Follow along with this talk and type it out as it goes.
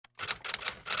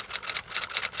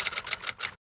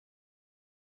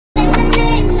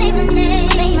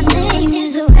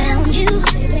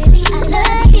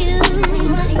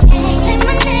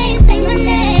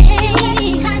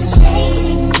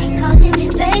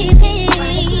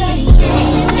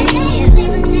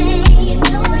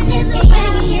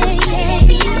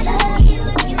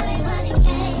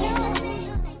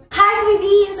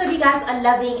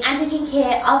loving and taking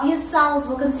care of yourselves.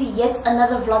 Welcome to yet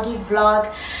another vloggy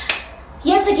vlog.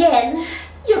 Yet again,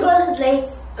 your girl is late.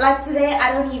 Like today,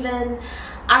 I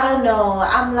don't know.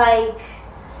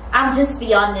 I'm just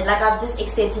beyond it. Like, I've just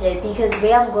accepted it because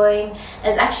where I'm going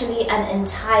is actually an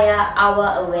entire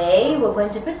hour away. We're going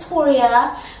to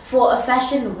Pretoria for a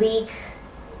fashion week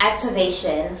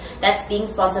activation that's being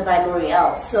sponsored by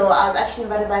L'Oreal. So I was actually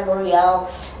invited by L'Oreal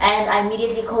and I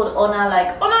immediately called Ona,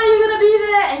 like, Ona, you're gonna be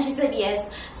there? And she said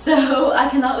yes. So I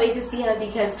cannot wait to see her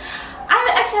because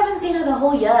I actually haven't seen her the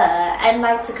whole year, and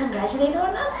like to congratulate her on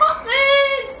an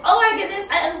apartment. Oh my goodness,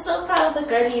 I am so proud of the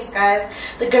girlies, guys.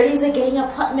 The girlies are getting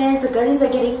apartments, the girlies are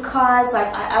getting cars. Like,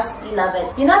 I absolutely love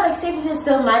it. You know, I've accepted it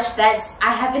so much that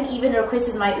I haven't even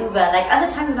requested my Uber. Like other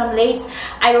times when I'm late,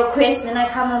 I request and then I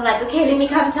come, I'm like, okay, let me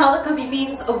come tell the coffee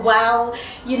beans while,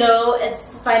 you know,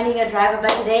 it's finding a driver.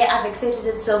 But today I've accepted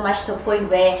it so much to a point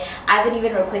where I haven't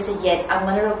even requested yet. I'm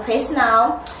gonna request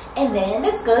now. And then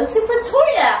let's go to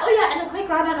Pretoria. Oh yeah, and a quick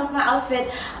rundown of my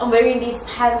outfit. I'm wearing these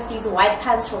pants, these white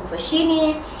pants from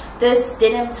Foschini, this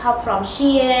denim top from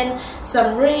Shein,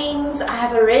 some rings. I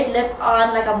have a red lip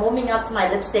on, like I'm warming up to my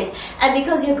lipstick. And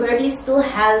because your girlie still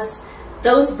has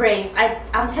those braids,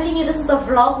 I'm telling you, this is the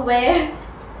vlog where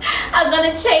I'm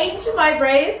gonna change my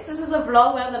braids. This is the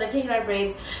vlog where I'm gonna change my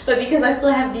braids. But because I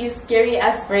still have these scary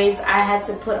ass braids, I had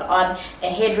to put on a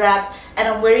head wrap. And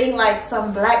I'm wearing like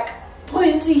some black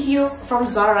pointy heels from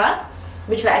Zara,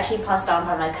 which were actually passed down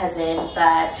by my cousin.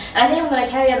 But I think I'm gonna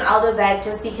carry an Aldo bag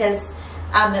just because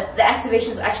the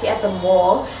activation is actually at the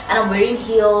mall, and I'm wearing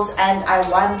heels, and I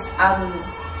want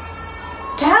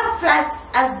to have flats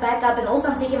as backup, and also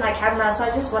I'm taking my camera, so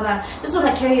I just wanna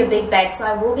carry a big bag. So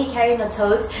I will be carrying a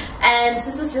tote, and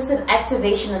since it's just an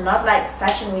activation and not like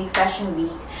fashion week,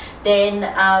 then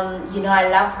you know, I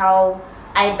love how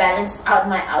I balanced out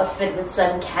my outfit with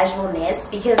some casualness,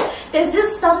 because there's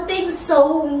just something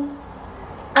so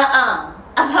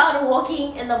about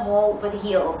walking in the mall with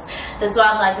heels. That's why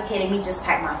I'm like, okay, let me just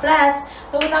pack my flats.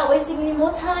 But without wasting any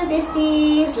more time,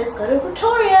 besties, let's go to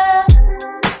Pretoria.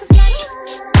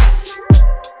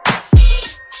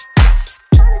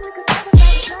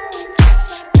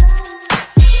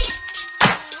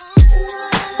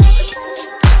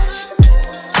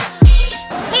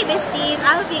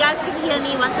 I hope you guys can hear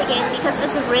me once again because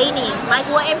it's raining. Like,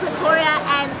 we're in Pretoria,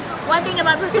 and one thing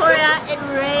about Pretoria, it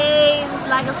rains.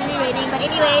 Like, it's really raining. But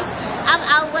anyways, I'm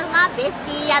out with my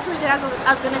bestie. I told you guys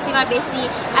I was gonna see my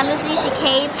bestie, and literally she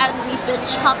came and we've been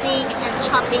chopping and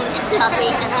chopping and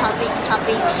chopping and chopping and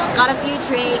chopping. Got a few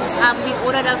drinks. We've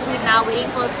ordered our food now,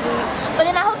 waiting for food. But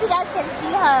then I hope you guys can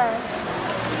see her.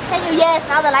 Can you? Yes,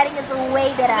 now the lighting is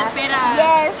way better. Is it better?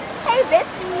 Yes. Hey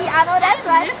bestie, I know that's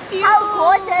right. How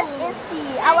gorgeous is she?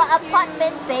 Our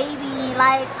apartment baby.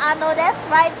 Like, I know that's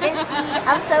right, bestie.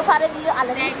 I'm so proud of you. I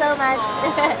love you so much.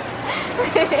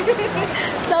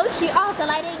 So cute. Oh, the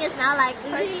lighting is now like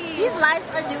these lights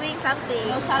are doing something.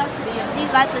 Oh, shout out to them. These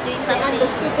lights are doing something.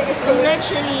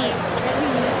 Literally.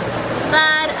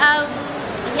 But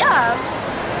yeah.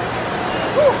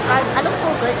 Ooh, guys, I look so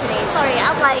good today. Sorry,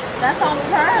 I'm like, that's on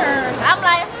her. I'm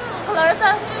like,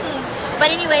 Clarissa. But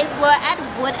anyways, we're at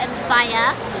Wood and Fire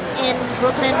in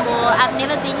Brooklyn Mall. I've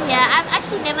never been here. I've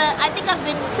actually never, I think I've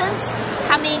been, since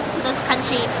coming to this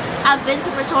country, I've been to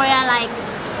Pretoria like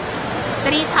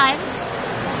 3 times.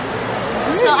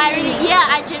 So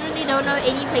I genuinely don't know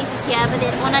any places here. But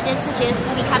then Mona did suggest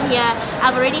we come here.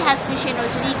 I've already had sushi and it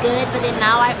was really good. But then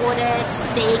now I ordered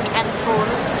steak and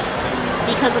prawns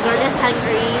because the girl is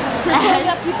hungry.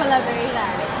 Pretoria people are very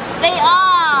nice. They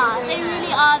are. They really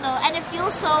are though. And it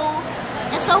feels so,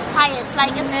 it's so quiet. It's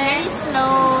like, it's very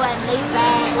slow and laid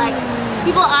back. Like,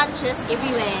 people aren't just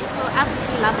everywhere. So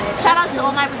absolutely love it. Shout out to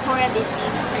all my Pretoria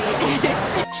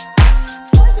besties.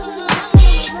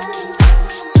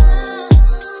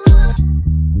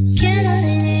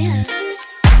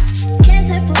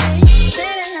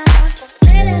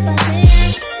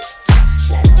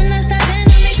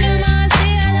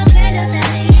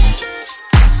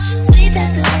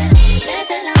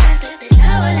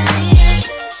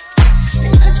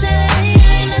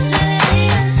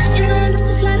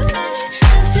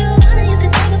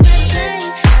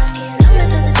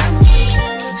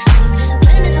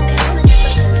 Estamos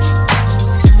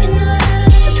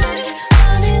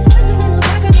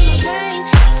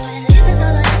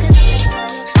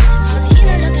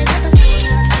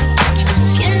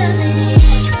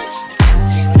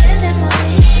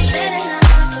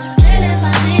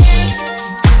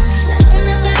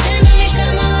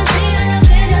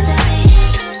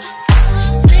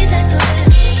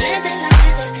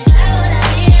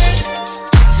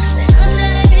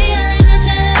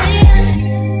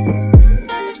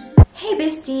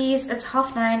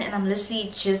 9 and I'm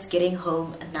literally just getting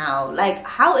home now. Like,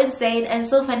 how insane. And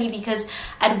so funny because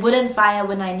at Wood and Fire,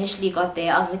 when I initially got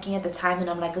there, I was looking at the time and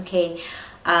I'm like, okay,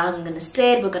 I'm gonna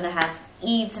sit, we're gonna have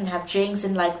eat and have drinks,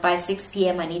 and like by 6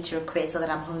 p.m. I need to request so that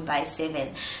I'm home by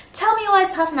 7. Tell me why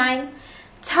it's 9:30.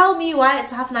 Tell me why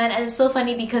it's 9:30. And it's so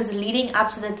funny because leading up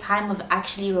to the time of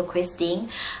actually requesting,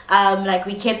 like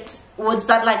we would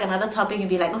start like another topic and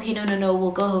be like, okay, no,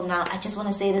 we'll go home now. I just want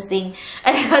to say this thing.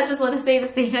 I just want to say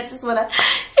this thing. I just want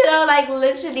to, like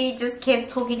literally just kept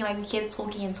talking. Like we kept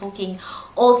talking and talking,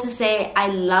 all to say I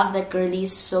love that girlie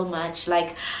so much.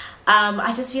 Like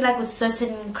I just feel like with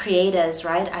certain creators,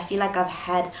 right, I feel like I've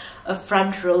had a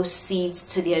front row seat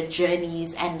to their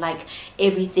journeys and like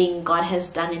everything God has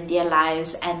done in their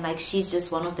lives, and like she's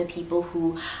just one of the people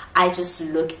who I just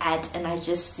look at and I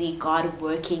just see God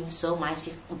working so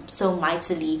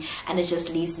mightily, and it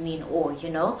just leaves me in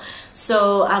awe,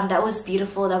 so that was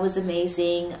beautiful, that was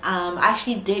amazing. I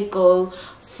actually did go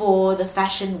for the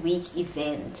Fashion Week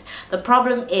event. The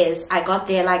problem is I got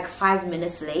there like 5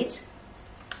 minutes late,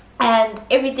 and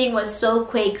everything was so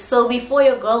quick. So before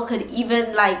your girl could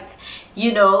even like,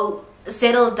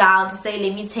 settle down to say,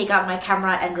 let me take out my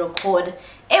camera and record,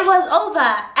 it was over.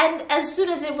 And as soon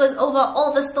as it was over,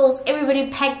 all the stalls, everybody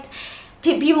packed.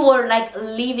 People were like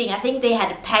leaving. I think they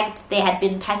had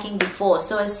been packing before.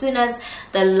 So as soon as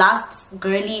the last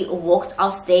girlie walked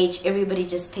off stage, everybody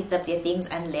just picked up their things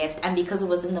and left. And because it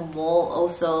was in the mall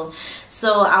also,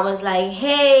 so I was like,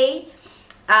 hey,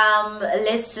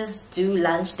 let's just do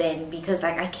lunch then, because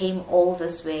like I came all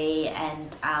this way,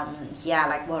 and yeah,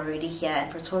 like we're already here,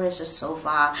 and Pretoria is just so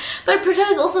far. But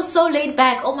Pretoria is also so laid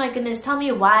back. Oh my goodness, tell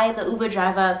me why the Uber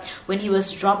driver, when he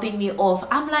was dropping me off,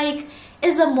 I'm like,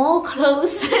 is the mall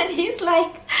closed? And he's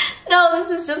like, no,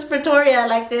 this is just Pretoria,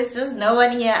 like there's just no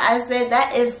one here. I said,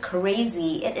 that is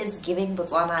crazy. It is giving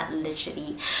Botswana,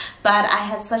 literally. But I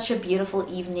had such a beautiful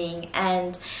evening,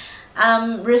 and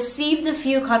received a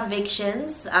few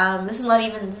convictions. This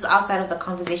is outside of the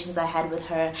conversations I had with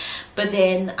her, but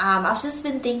then I've just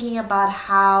been thinking about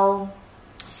how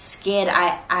scared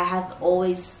I have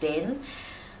always been.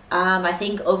 I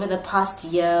think over the past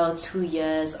year or 2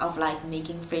 years of like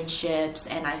making friendships,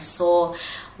 and I saw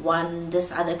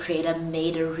this other creator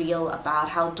made a reel about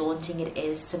how daunting it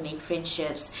is to make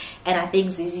friendships, and I think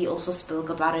Zizi also spoke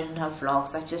about it in her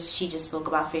vlogs. She just spoke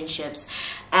about friendships,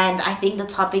 and I think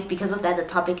because of that the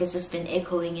topic has just been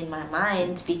echoing in my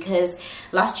mind, because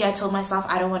last year I told myself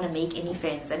I don't want to make any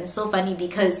friends. And it's so funny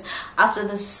because after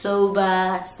the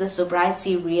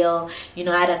sobriety reel,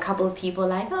 I had a couple of people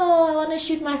like, oh, I want to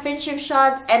shoot my friendship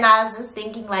shots, and I was just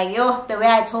thinking like, yo, the way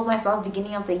I told myself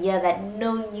beginning of the year that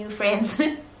no new friends.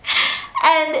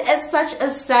 And it's such a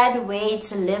sad way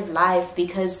to live life,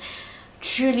 because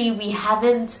truly we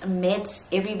haven't met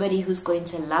everybody who's going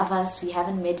to love us. We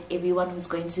haven't met everyone who's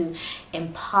going to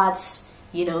impart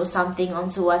something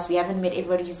onto us. We haven't met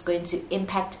everybody who's going to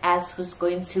impact us, who's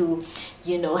going to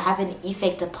have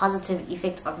a positive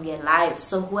effect on their lives.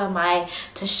 So who am I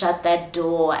to shut that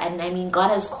door? And I mean, God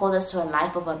has called us to a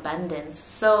life of abundance.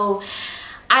 So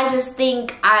I just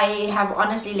think I have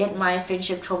honestly let my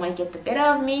friendship trauma get the better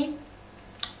of me.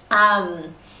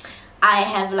 I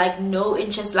have like no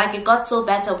interest. Like it got so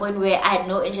bad to a point where I had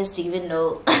no interest to even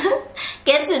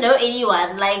get to know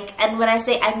anyone. Like, and when I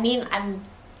say, I mean, I'm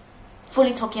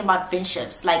fully talking about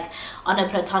friendships, like on a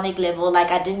platonic level.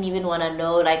 Like I didn't even want to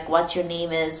know like what your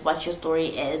name is, what your story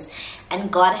is.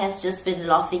 And God has just been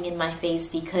laughing in my face,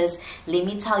 because let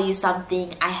me tell you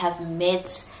something, I have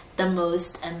met the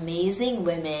most amazing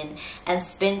women and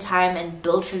spend time and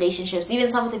build relationships. Even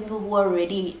some of the people who are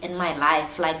already in my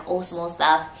life, like All Small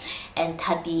Stuff and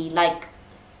Tati, like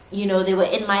they were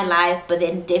in my life, but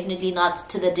then definitely not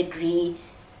to the degree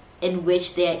in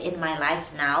which they're in my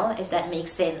life now, if that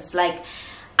makes sense. Like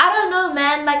I don't know,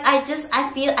 man, like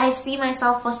I see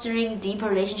myself fostering deeper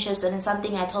relationships, and it's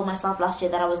something I told myself last year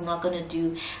that I was not going to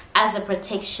do as a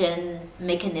protection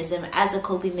mechanism, as a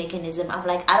coping mechanism. I'm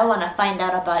like, I don't want to find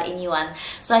out about anyone.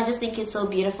 So I just think it's so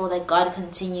beautiful that God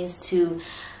continues to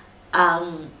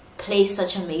place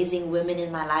such amazing women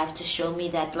in my life to show me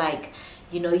that, like,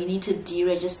 you need to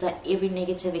deregister every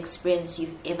negative experience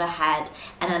you've ever had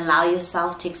and allow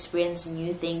yourself to experience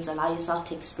new things, allow yourself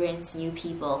to experience new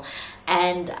people.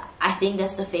 And I think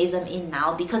that's the phase I'm in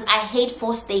now, because I hate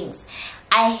forced things.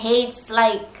 I hate,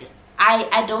 like,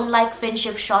 I don't like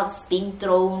friendship shots being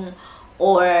thrown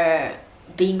or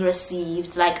being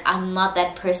received. Like, I'm not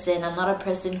that person. I'm not a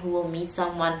person who will meet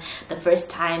someone the first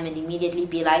time and immediately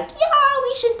be like, yeah,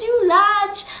 we should do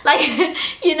lunch. Like,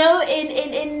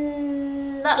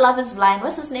 in not Love is Blind,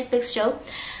 what's this Netflix show?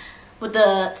 with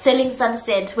the Selling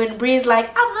Sunset when Bree's like,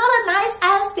 I'm not a nice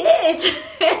ass bitch.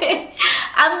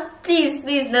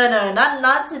 Please, no,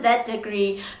 not to that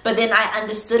degree. But then I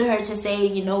understood her to say,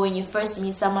 you know, when you first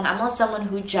meet someone, I'm not someone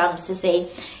who jumps to say,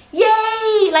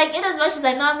 yay, like, in as much as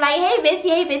I know, I'm like, hey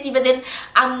bestie, but then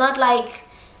I'm not like,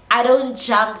 I don't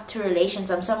jump to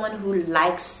relations. I'm someone who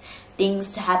likes things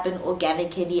to happen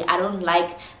organically. I don't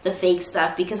like the fake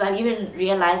stuff, because I've even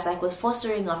realized, like, with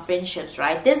fostering of friendships,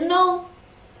 right, there's no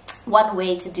one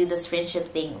way to do this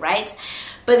friendship thing, right?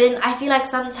 But then I feel like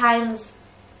sometimes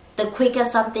the quicker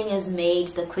something is made,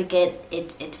 the quicker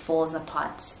it falls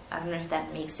apart. I don't know if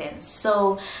that makes sense.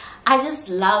 So I just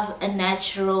love a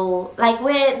natural, like,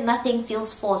 where nothing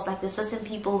feels forced. Like, there's certain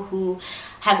people who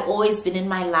have always been in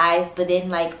my life, but then,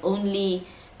 like, only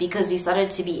because we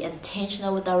started to be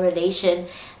intentional with our relation,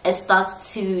 it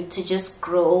starts to just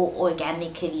grow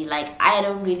organically. Like, I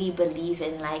don't really believe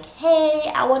in, like,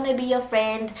 hey, I want to be your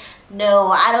friend.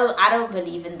 No, I don't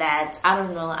believe in that. I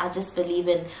don't know. I just believe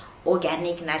in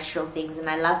organic, natural things, and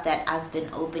I love that I've been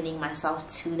opening myself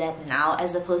to that now,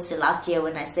 as opposed to last year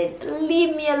when I said,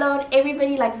 leave me alone,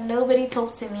 everybody, like, nobody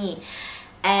talked to me.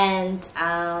 And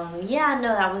yeah, no,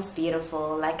 that was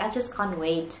beautiful. Like, I just can't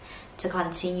wait to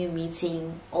continue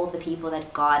meeting all the people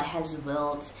that God has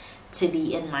willed to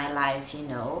be in my life, you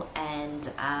know. And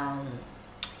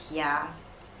yeah,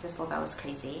 just thought that was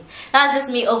crazy. That was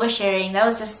just me oversharing. That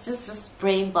was just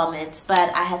brain vomit.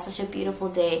 But I had such a beautiful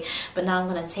day. But now I'm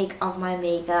gonna take off my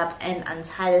makeup and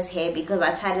untie this hair, because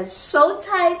I tied it so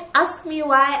tight. Ask me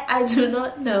why, I do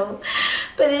not know.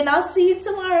 But then I'll see you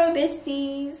tomorrow,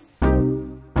 besties.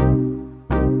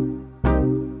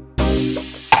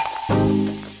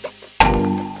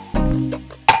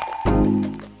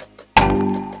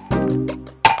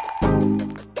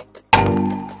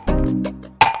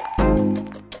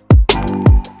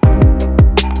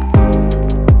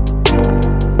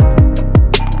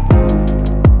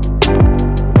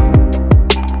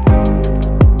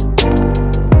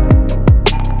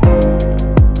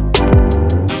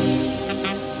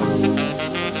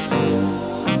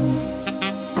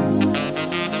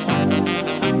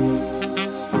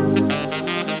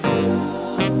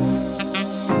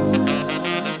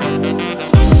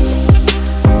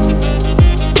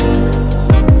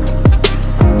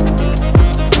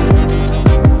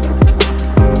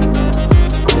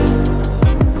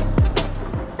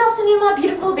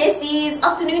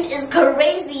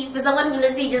 Someone who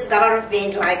literally just got out of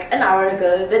bed like an hour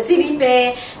ago. But to be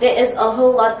fair, there is a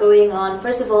whole lot going on.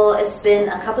 First of all, it's been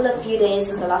a couple of few days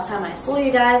since the last time I saw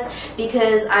you guys,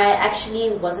 because I actually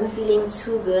wasn't feeling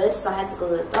too good, so I had to go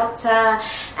to the doctor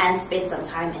and spend some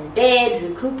time in bed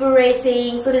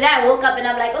recuperating. So today I woke up and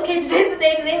I'm like, okay, today's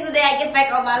the day I get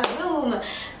back on my Zoom.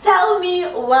 Tell me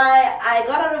why I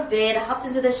got out of bed, hopped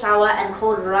into the shower, and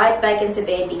crawled right back into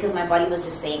bed because my body was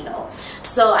just saying no.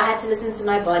 So I had to listen to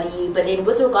my body. But then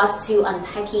with regards to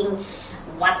unpacking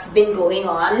what's been going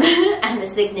on and the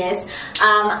sickness,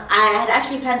 I had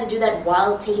actually planned to do that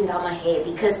while taking down my hair,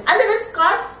 because under the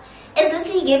scarf, it's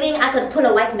literally giving I could pull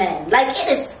a white man. Like,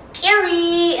 it is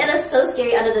scary. It is so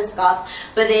scary under the scarf.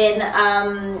 But then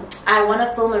I want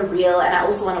to film a reel, and I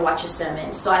also want to watch a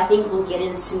sermon. So I think we'll get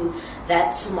into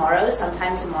that tomorrow,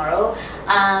 sometime tomorrow.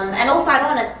 And also I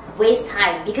don't want to waste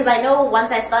time, because I know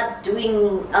once I start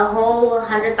doing a whole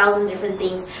 100,000 different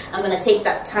things, I'm gonna take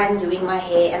that time doing my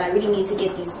hair, and I really need to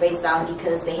get these braids down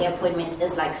because the hair appointment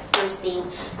is like first thing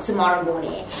tomorrow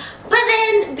morning. But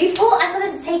then before I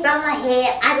started to take down my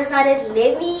hair, I decided,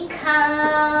 let me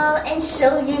come and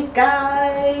show you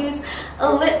guys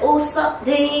a little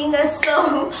something.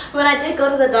 So when I did go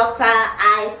to the doctor,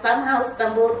 I somehow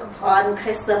stumbled upon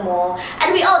Crystal Mall,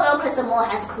 and we all know Crystal Mall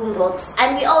has cool books,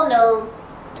 and we all know,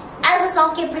 as a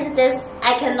self-care princess,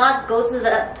 I cannot go to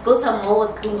a mall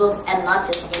with cool books and not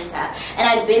just enter. And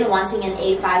I'd been wanting an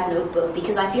A5 notebook,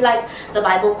 because I feel like the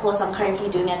Bible course I'm currently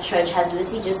doing at church has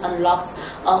literally just unlocked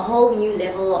a whole new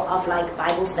level of like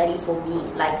Bible study for me.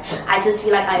 Like, I just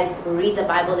feel like I read the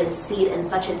Bible and see it in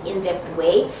such an in-depth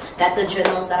way that the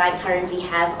journals that I currently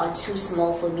have are too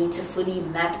small for me to fully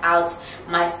map out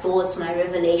my thoughts, my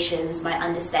revelations, my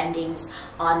understandings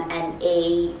on an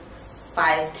A5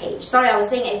 page. Sorry, I was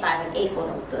saying A5, an A4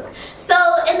 notebook. So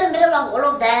in the middle of all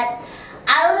of that,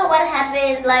 I don't know what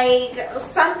happened, like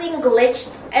something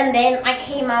glitched, and then I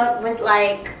came out with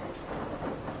like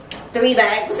 3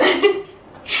 bags.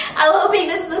 I'm hoping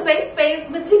this is the safe space,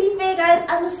 but to be fair guys,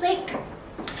 I'm sick.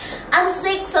 I'm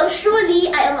sick, so surely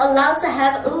I am allowed to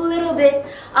have a little bit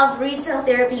of retail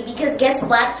therapy, because guess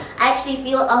what? I actually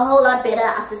feel a whole lot better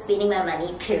after spending my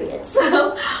money, period.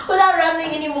 So without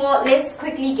rambling anymore, let's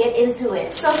quickly get into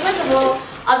it. So first of all,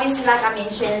 obviously, like I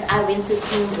mentioned, I went to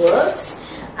Clean Works.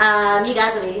 You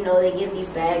guys already know they give these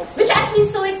bags, which are actually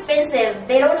so expensive.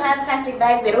 They don't have plastic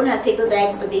bags, they don't have paper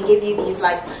bags, but they give you these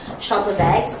like shopper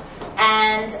bags.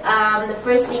 And the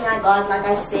first thing I got, like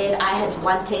I said, I had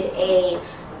wanted a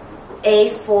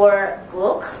A4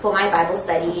 book for my Bible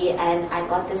study, and I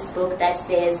got this book that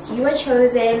says "You are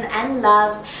chosen and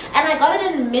loved," and I got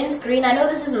it in mint green. I know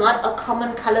this is not a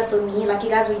common color for me, like you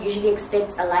guys would usually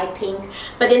expect a light pink,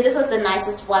 but then this was the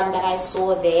nicest one that I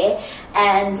saw there.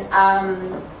 And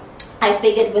I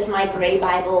figured with my gray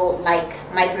Bible, like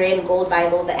my gray and gold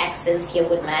Bible, the accents here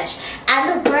would match.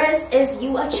 And the verse is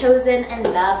 "You are chosen and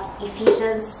loved,"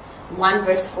 Ephesians 1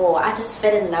 verse 4. I just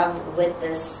fell in love with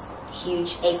this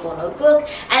huge A4 notebook,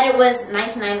 and it was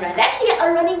 99 rand. They actually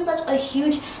are running such a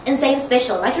huge, insane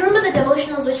special. Like, you remember the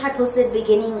devotionals which I posted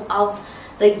beginning of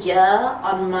the year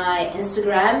on my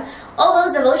Instagram? All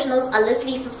those devotionals are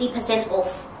literally 50%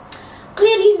 off.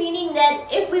 Clearly meaning that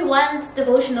if we want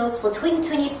devotionals for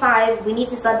 2025, we need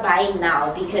to start buying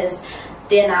now, because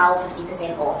they're now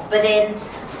 50% off. But then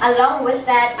along with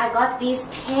that, I got these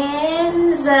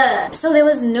pens. So there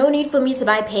was no need for me to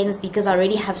buy pens because I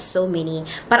already have so many.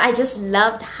 But I just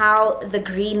loved how the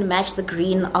green matched the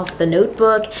green of the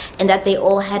notebook, and that they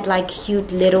all had like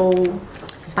cute little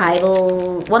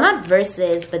Bible, well, not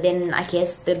verses, but then I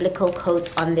guess biblical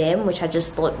quotes on them, which I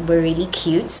just thought were really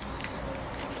cute.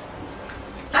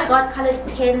 I got colored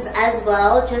pens as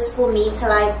well, just for me to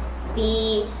like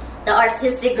be the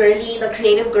artistic girly, the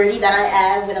creative girly that I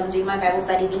am when I'm doing my Bible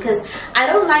study, because I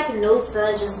don't like notes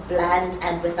that are just bland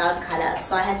and without color.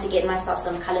 So I had to get myself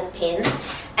some colored pens.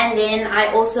 And then I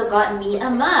also got me a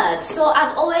mug. So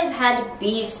I've always had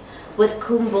beef with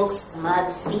Books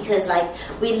mugs, because like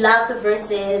we love the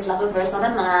verses, love a verse on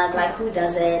a mug, like who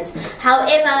doesn't?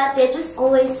 However, they're just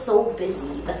always so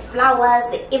busy. The flowers,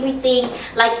 the everything,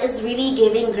 like it's really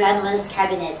giving grandma's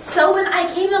cabinet. So when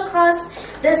I came across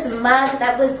this mug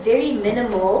that was very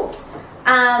minimal,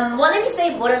 well, let me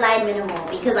say borderline minimal,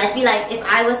 because I feel like if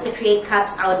I was to create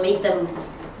cups, I would make them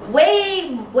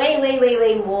way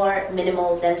more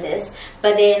minimal than this.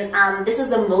 But then this is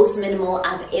the most minimal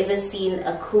I've ever seen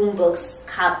a Books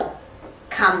cup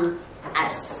come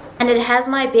as. And it has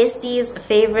my bestie's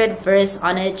favorite verse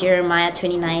on it, Jeremiah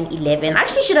 29:11. I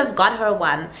actually should have got her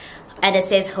one. And it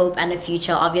says hope and a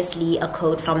future, obviously a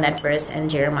quote from that verse in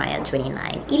Jeremiah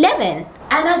 29:11.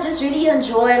 And I just really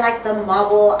enjoy like the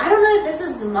marble. I don't know if this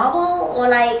is marble or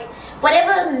like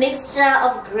whatever mixture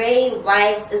of gray,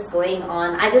 whites is going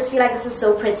on. I just feel like this is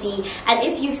so pretty. And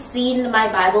if you've seen my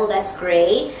Bible that's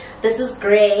gray, this is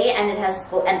gray, and it has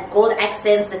gold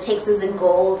accents. The text is in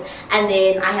gold. And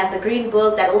then I have the green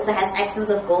book that also has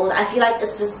accents of gold. I feel like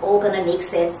it's just all gonna make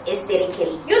sense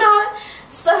aesthetically, you know?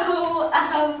 So,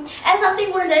 and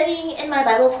something we're learning in my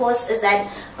Bible course is that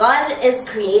God is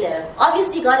creative.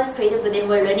 Obviously God is creative, but then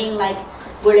we're learning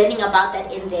about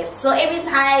that in depth. So every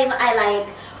time I like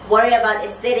worry about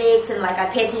aesthetics and like I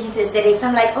pay attention to aesthetics,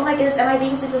 I'm like, oh my goodness, am I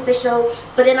being superficial?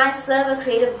 But then I serve a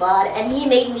creative God, and he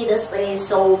made me this way.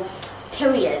 So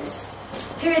period.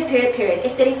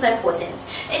 Aesthetics are important.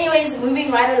 Anyways,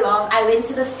 moving right along, I went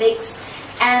to the Fix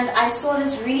and I saw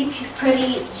this really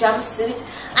pretty jumpsuit.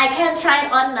 I can't try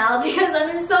it on now because I'm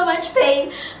in so much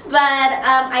pain, but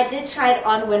I did try it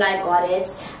on when I got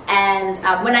it, and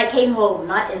when I came home,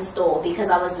 not in store, because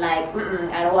I was like,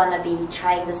 I don't want to be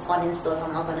trying this on in store if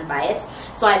I'm not going to buy it.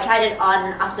 So I tried it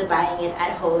on after buying it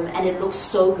at home, and it looks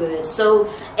so good. So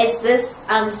it's this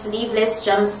sleeveless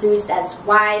jumpsuit that's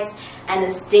white, and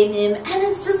it's denim, and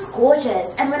it's just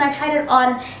gorgeous. And when I tried it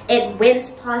on, it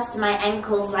went past my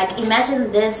ankles. Like,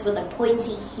 imagine this with a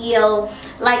pointy heel.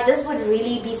 Like, this would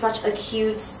really be such a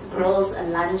cute girls'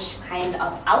 lunch kind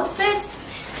of outfit.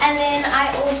 And then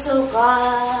I also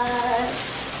got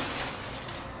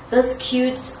this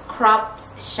cute cropped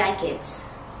jacket.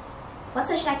 What's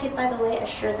a jacket, by the way? A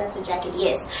shirt, that's a jacket.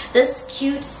 Yes, this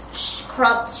cute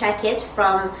cropped jacket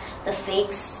from the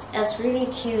Fix. It's really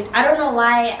cute. I don't know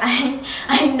why.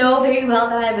 I know very well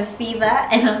that I have a fever,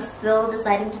 and I'm still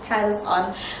deciding to try this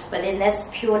on. But then that's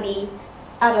purely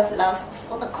out of love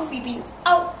for the coffee beans.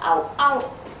 Ow, ow,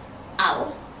 ow,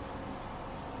 ow.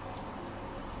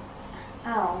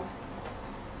 Ow.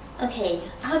 Okay,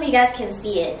 I hope you guys can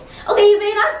see it. Okay, you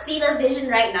may not see the vision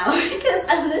right now because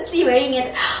I'm literally wearing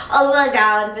it over a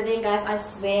gown. But then guys, I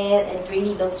swear it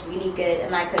really looks really good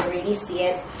and I could really see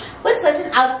it with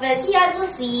certain outfits. You guys will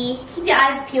see. Keep your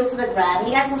eyes peeled to the gram.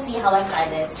 You guys will see how I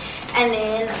style it. And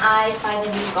then I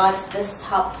finally got this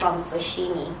top from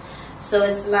Foschini. So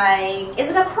it's like, is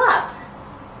it a crop?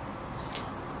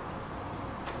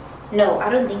 No,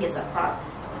 I don't think it's a crop.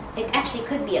 It actually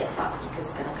could be a crop because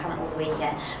it's gonna come all the way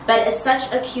here. But it's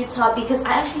such a cute top because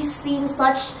I actually seen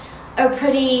such a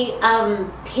pretty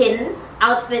pin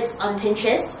outfits on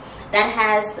Pinterest that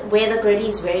has where the girlie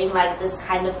is wearing like this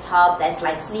kind of top that's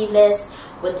like sleeveless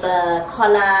with the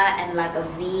collar and like a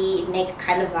V neck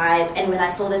kind of vibe. And when I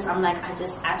saw this, I'm like, I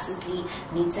just absolutely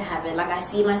need to have it. Like I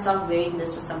see myself wearing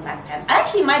this with some black pants. I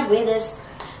actually might wear this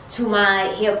to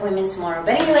my hair appointment tomorrow.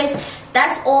 But anyways,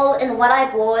 that's all in what I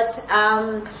bought.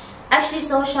 Actually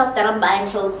so shocked that I'm buying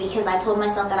clothes because I told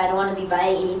myself that I don't want to be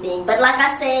buying anything. But like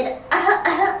I said,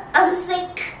 I'm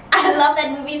sick. I love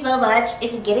that movie so much.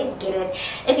 If you get it, get it.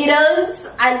 If you don't,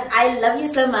 I love you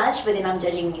so much, but then I'm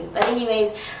judging you. But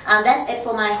anyways, that's it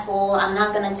for my haul. I'm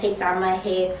not gonna take down my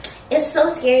hair. It's so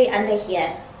scary under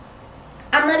here.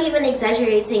 I'm not even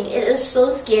exaggerating. It is so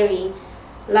scary.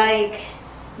 Like,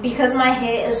 because my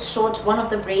hair is short, one of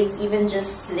the braids even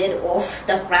just slid off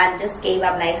the front, just gave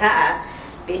up. Like,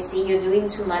 bestie, you're doing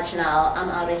too much now. I'm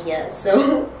out of here.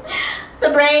 So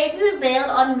the braids bailed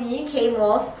on me, came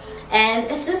off, and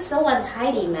it's just so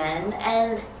untidy, man.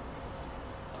 And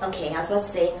okay, I was about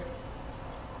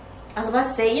to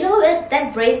say, you know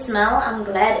that braid smell, I'm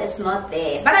glad it's not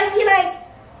there. But I feel like,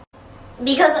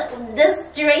 because this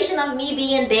duration of me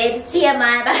being in bed,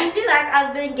 TMI, but I feel like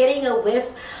I've been getting a whiff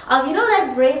of, you know,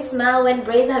 that braid smell when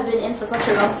braids have been in for such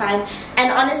a long time.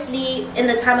 And honestly, in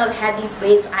the time I've had these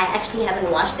braids, I actually haven't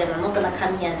washed them. I'm not gonna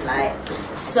come here and lie.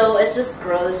 So it's just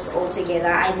gross altogether.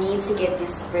 I need to get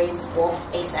these braids off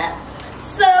ASAP.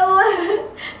 So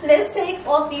let's take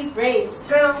off these braids,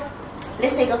 girl.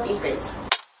 Let's take off these braids.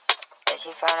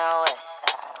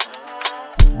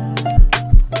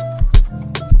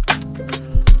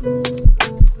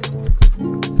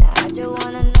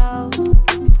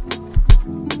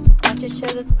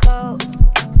 Sugarcoat,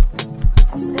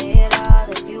 I'll say it all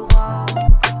if you want.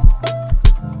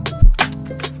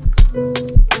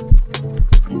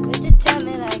 Could you tell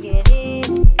me like it is?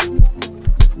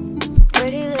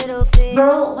 Pretty little thing.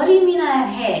 Girl, what do you mean I have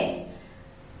hair?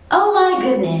 Oh my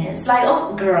goodness. Like,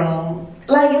 oh girl,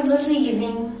 like it's literally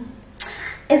giving,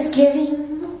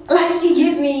 like you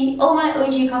give me all my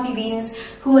OG coffee beans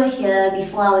who were here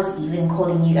before I was even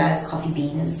calling you guys coffee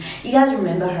beans. You guys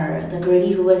remember her, the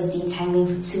girlie who was detangling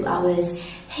for 2 hours.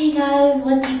 Hey guys,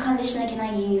 what deep conditioner can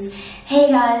I use?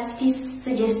 Hey guys, please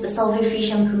suggest a sulfate-free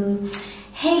shampoo.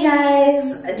 Hey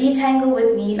guys, detangle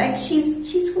with me. Like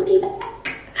she's fully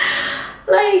back.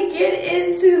 Like, get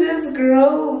into this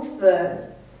growth.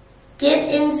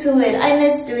 Get into it. I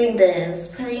miss doing this.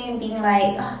 Being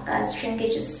like, oh guys,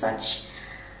 shrinkage is such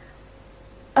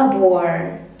a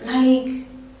bore. Like,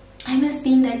 I miss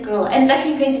being that girl. And it's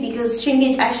actually crazy because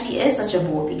shrinkage actually is such a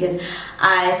bore, because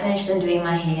I finished undoing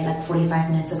my hair like 45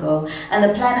 minutes ago, and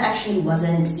the plan actually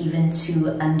wasn't even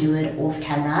to undo it off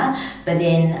camera, but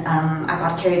then I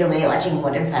got carried away watching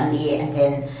Modern Family, and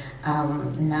then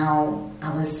now I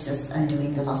was just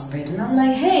undoing the last braid, and I'm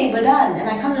like, hey, we're done. And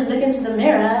I come and look into the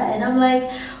mirror and I'm like,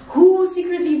 who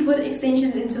secretly put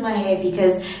extensions into my hair?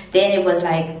 Because then it was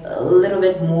like a little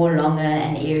bit more longer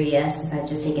and airier since I'd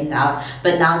just taken it out,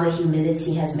 but now the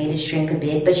humidity has made it shrink a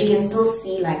bit, but you can still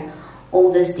see like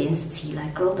all this density.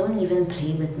 Like, girl, don't even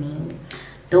play with me.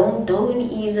 Don't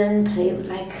even play with,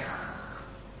 like,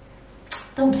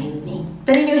 don't play with me.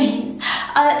 But anyways,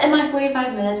 in my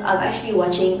 45 minutes I was actually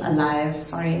watching a live.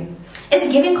 Sorry,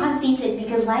 it's giving conceited,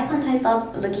 because why can't I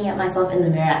stop looking at myself in the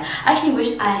mirror? I actually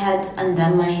wish I had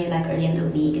undone my hair like earlier in the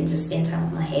week and just spent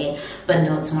time with my hair, but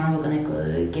no, tomorrow we're gonna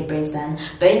go get braids done.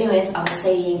 But anyways, I was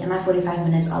saying, in my 45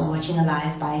 minutes I was watching a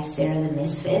live by Sarah the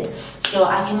Misfit. So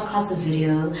I came across the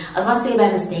video. I was about to say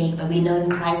by mistake, but we know in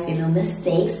Christ there are no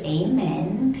mistakes.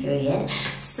 Amen, period.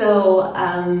 So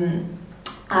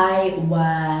I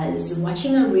was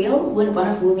watching a reel, one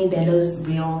of Wumi Bello's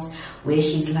reels, where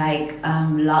she's like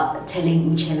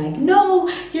telling Uche like, no,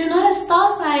 you're not a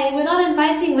star sign, we're not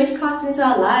inviting witchcraft into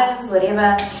our lives,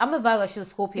 whatever. I'm a Virgo, she's a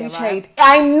Scorpio, Uche, right?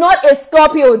 I'm not a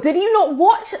Scorpio. Did you not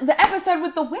watch the episode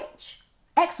with the witch?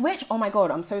 Ex-witch? Oh my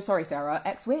god, I'm so sorry, Sarah.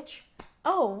 Ex-witch?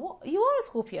 Oh, what? You are a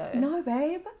Scorpio? No,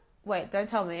 babe. Wait, don't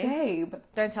tell me. Babe.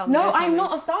 Don't tell me. No, don't tell I'm me.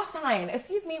 not a star sign.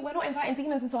 Excuse me, we're not inviting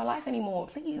demons into our life anymore.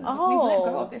 Please, Oh. we let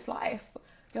go of this life.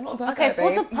 You're not Virgo, Okay, for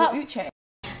babe. the You're Uche.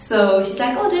 So she's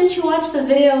like, oh, didn't you watch the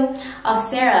video of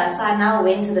Sarah? So I now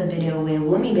went to the video where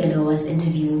Wumi Bello was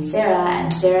interviewing Sarah,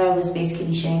 and Sarah was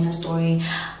basically sharing her story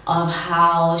of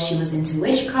how she was into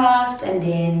witchcraft, and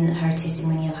then her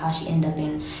testimony of how she ended up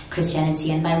in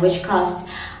Christianity. And by witchcraft,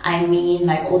 I mean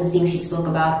like all the things she spoke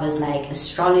about was like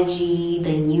astrology,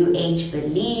 the new age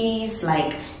beliefs,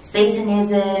 like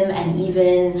Satanism, and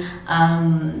even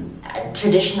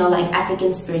traditional like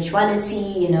African spirituality,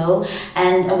 you know.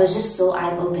 And it was just so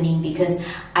eye-opening, because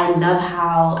I love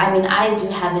how, I mean, I do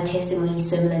have a testimony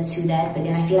similar to that, but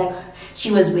then I feel like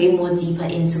she was way more deeper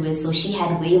into it, so she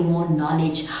had way more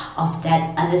knowledge of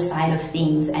that other side of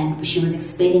things, and she was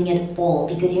explaining it all.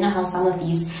 Because you know how some of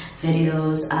these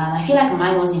videos, I feel like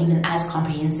mine wasn't even as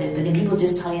comprehensive, but then people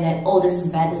just tell you that, oh, this is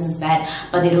bad,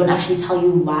 but they don't actually tell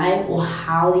you why or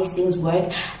how these things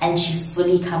work. And she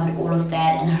fully covered all of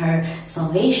that in her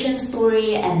salvation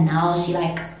story, and now she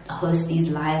like hosts these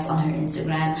lives on her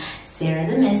Instagram, Sarah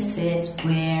the Misfit,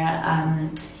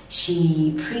 where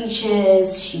she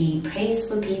preaches, she prays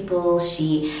for people,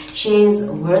 she shares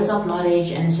words of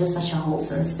knowledge, and it's just such a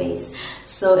wholesome space.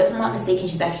 So if I'm not mistaken,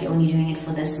 she's actually only doing it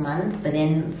for this month, but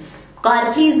then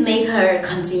God, please make her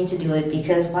continue to do it,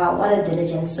 because wow, what a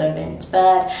diligent servant.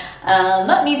 But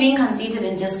not me being conceited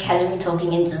and just casually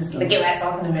talking and just looking at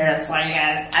myself in the mirror. Sorry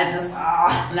guys, I just,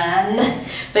 oh man.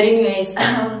 But anyways,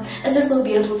 it's just so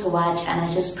beautiful to watch, and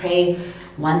I just pray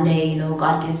one day, you know,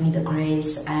 God gives me the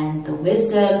grace and the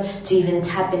wisdom to even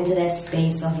tap into that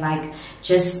space of like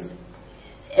just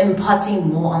imparting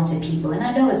more onto people. And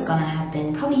I know it's gonna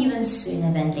happen probably even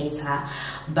sooner than later.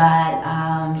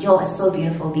 But yo, it's so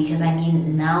beautiful, because I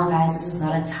mean, now guys, this is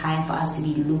not a time for us to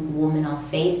be lukewarm in our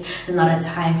faith. It's not a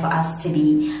time for us to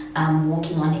be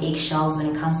walking on eggshells when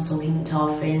it comes to talking to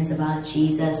our friends about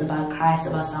Jesus, about Christ,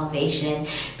 about salvation,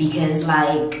 because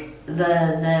like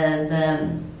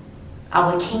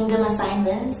our kingdom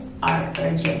assignments are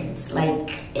urgent.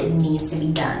 Like, it needs to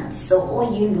be done. So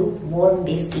all you lukewarm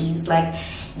besties, like,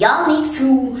 y'all need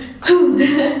to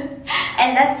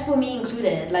and that's for me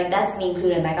included. Like, that's me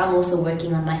included. Like, I'm also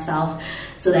working on myself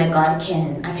so that I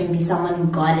can be someone who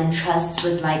God entrusts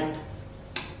with like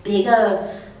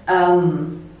bigger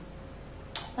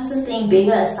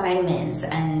bigger assignments.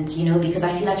 And you know, because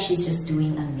I feel like she's just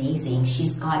doing amazing.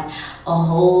 She's got a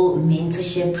whole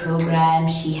mentorship program,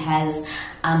 she has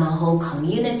a whole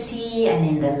community, and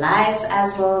then the lives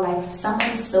as well. Like,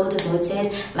 someone so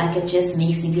devoted, like, it just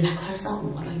makes you be like, Clarissa,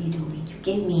 what are you doing? You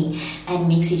get me, and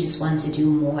makes you just want to do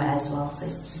more as well. So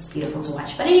it's just beautiful to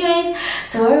watch. But anyways,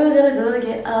 so we're gonna go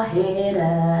get our hair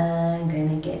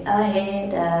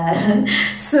done.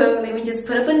 So let me just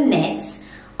put up a net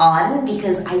on,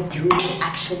 because I do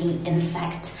actually in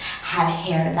fact have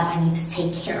hair that I need to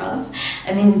take care of,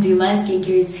 and then do my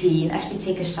skincare routine, actually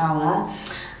take a shower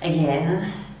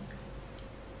again,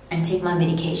 and take my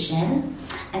medication,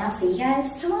 and I'll see you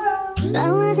guys tomorrow.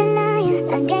 I was a liar,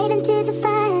 I gave into the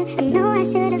fire. I know I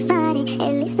should have fought it,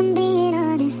 at least I'm being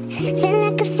honest. Feel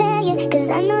like a failure, cause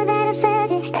I know that I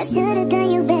failed you. I should have done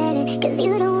you better, cause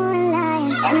you don't wanna lie.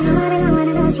 And I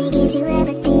know she gives you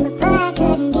everything, but I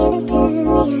couldn't give it to you.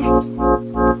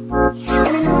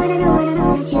 And I know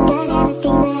that you got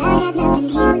everything, but I got nothing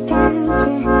here without you.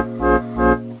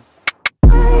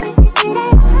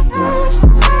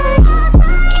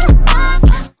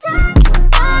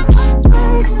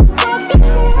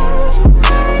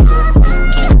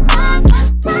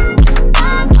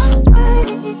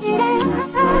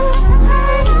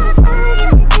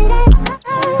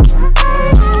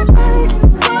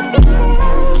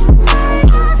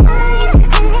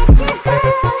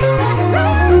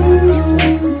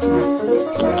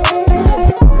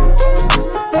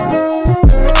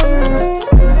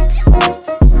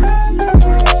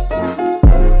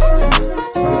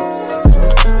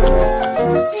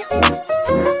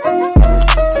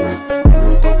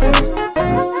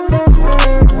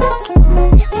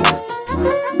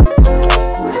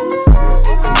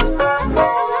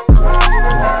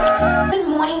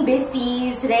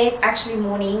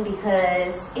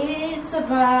 Because it's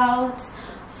about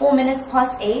 4 minutes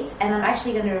past 8, and I'm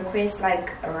actually going to request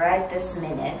like right this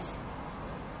minute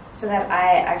so that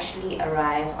I actually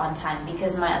arrive on time,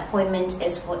 because my appointment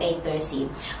is for 8:30.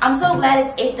 I'm so glad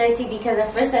it's 8:30, because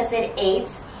at first I said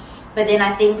 8, but then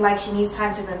I think like she needs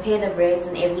time to prepare the breads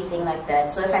and everything like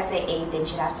that. So if I say 8, then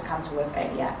she'd have to come to work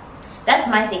earlier. That's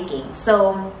my thinking.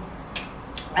 So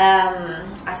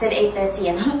I said 8:30,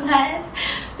 and I'm glad,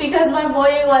 because my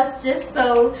morning was just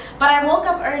so, but I woke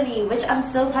up early, which I'm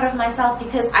so proud of myself,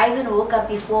 because I even woke up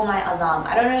before my alarm.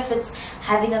 I don't know if it's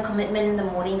having a commitment in the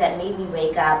morning that made me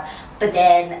wake up, but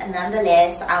then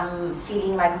nonetheless I'm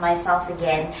feeling like myself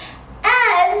again.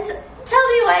 And And tell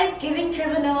me why it's giving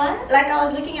Trevor Noah. Like, I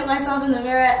was looking at myself in the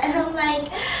mirror and I'm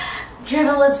like,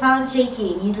 Trevor was found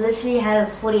shaking. He literally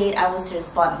has 48 hours to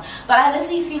respond. But I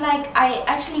literally feel like I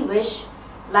actually wish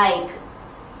like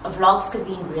vlogs could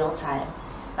be in real time.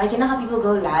 Like, you know how people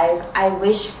go live? I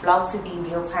wish vlogs could be in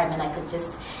real time and I could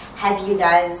just have you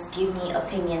guys give me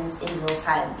opinions in real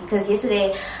time. Because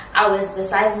yesterday I was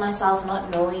besides myself, not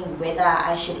knowing whether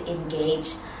I should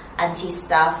engage Auntie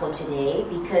Star for today,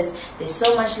 because there's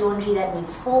so much laundry that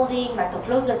needs folding. Like, the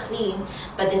clothes are clean,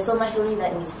 but there's so much laundry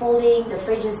that needs folding. The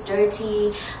fridge is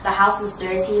dirty, the house is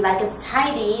dirty. Like, it's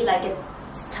tidy, like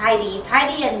it's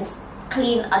tidy and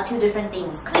clean are two different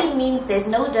things. Clean means there's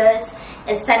no dirt,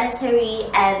 it's sanitary,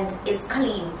 and it's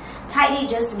clean. Tidy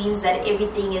just means that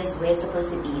everything is where it's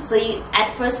supposed to be. So you,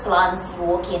 at first glance, you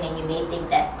walk in and you may think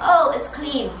that, oh, it's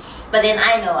clean, but then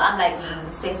I know, I'm like,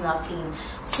 this space is not clean.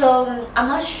 So I'm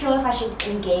not sure if I should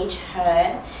engage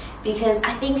her, because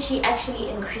I think she actually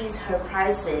increased her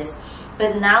prices.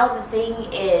 But now the thing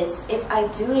is, if I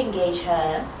do engage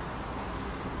her,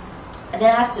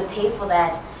 then I have to pay for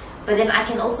that. But then I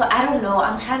can also, I don't know,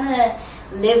 I'm trying to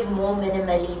live more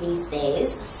minimally these days.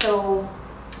 So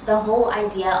the whole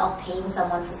idea of paying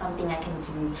someone for something I can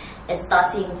do is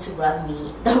starting to rub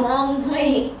me the wrong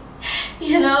way.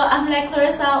 You know, I'm like,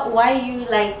 Clarissa, why are you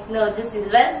like, no, just do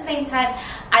this. But at the same time,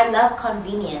 I love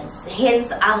convenience.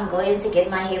 Hence, I'm going to get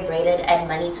my hair braided and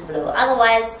money to blow.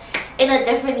 Otherwise, in a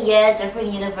different year,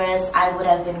 different universe, I would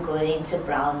have been going to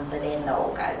Brown. But then,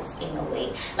 no, guys, in no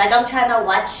way. Like, I'm trying to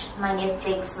watch my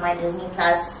Netflix, my Disney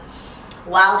Plus,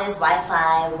 while there's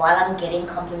Wi-Fi, while I'm getting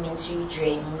complimentary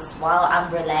drinks, while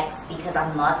I'm relaxed because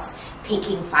I'm not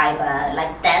picking fiber.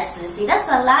 Like, that's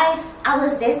the life I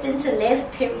was destined to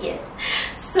live, period.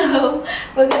 So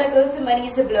we're gonna go to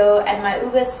Money to Blow, and my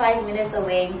Uber is 5 minutes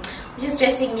away, which is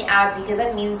stressing me out because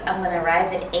that means I'm gonna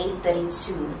arrive at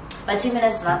 8:32. But 2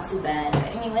 minutes not too bad.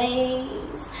 But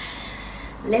anyways,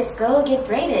 let's go get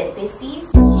braided,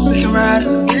 besties. We can ride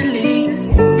in the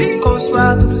Italy, go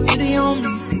ride through the city on me.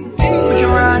 We can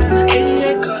ride in the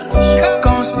 88 cut,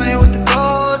 gon' swing with the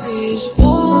goldies.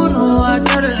 Ooh, no, I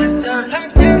got it like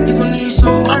that. You gon' need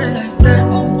somebody like that,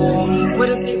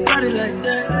 with a big body like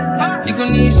that. You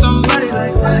gon' need somebody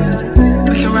like that.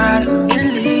 We can ride in the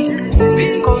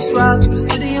Italy, go ride through the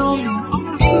city on me.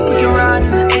 We can ride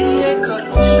in the 88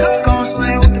 cut, gon'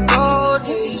 swing with the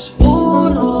goldies. Ooh,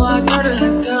 no, I got it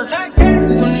like that.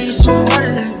 You gon' need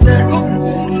somebody like that,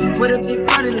 with a big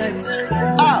body like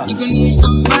that. You gon' need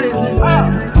somebody like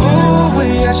that. Ooh,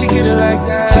 we actually get it like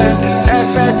that. Ass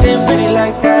fast and pretty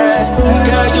like that.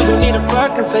 Girl, you gon' need a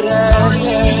worker for that.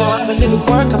 You gon' have a nigga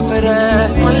working for that.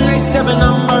 187,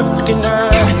 I'm working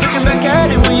out. Looking back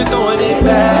at it when you're throwing it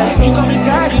back. You gon' be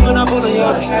sad when I'm pulling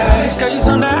your cash. Girl, you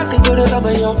so nasty, put it up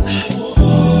in your.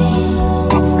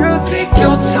 Girl, take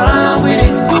your time with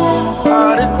it.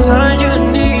 All the time you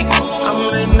need.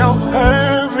 I'm in no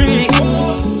hurry.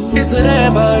 It's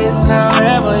whatever, it's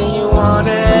however you want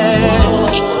it.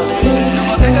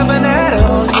 Like a banana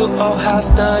on you, oh how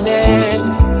stunning.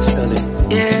 Stunning,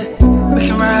 yeah. We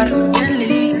can ride in the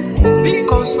Italy,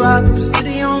 go ride through the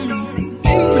city on me.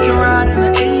 We can ride in the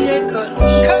 88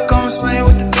 cut, gon' swing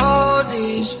with the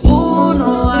goldies. Ooh, no,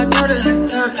 I got it like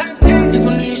that. You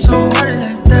gon' need somebody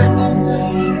like that,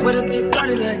 with a big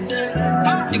body like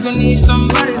that. You gon' need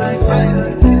somebody like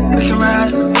that. We can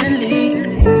ride in the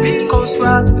Italy, go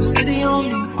ride through the city on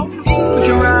me. We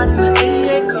can ride in the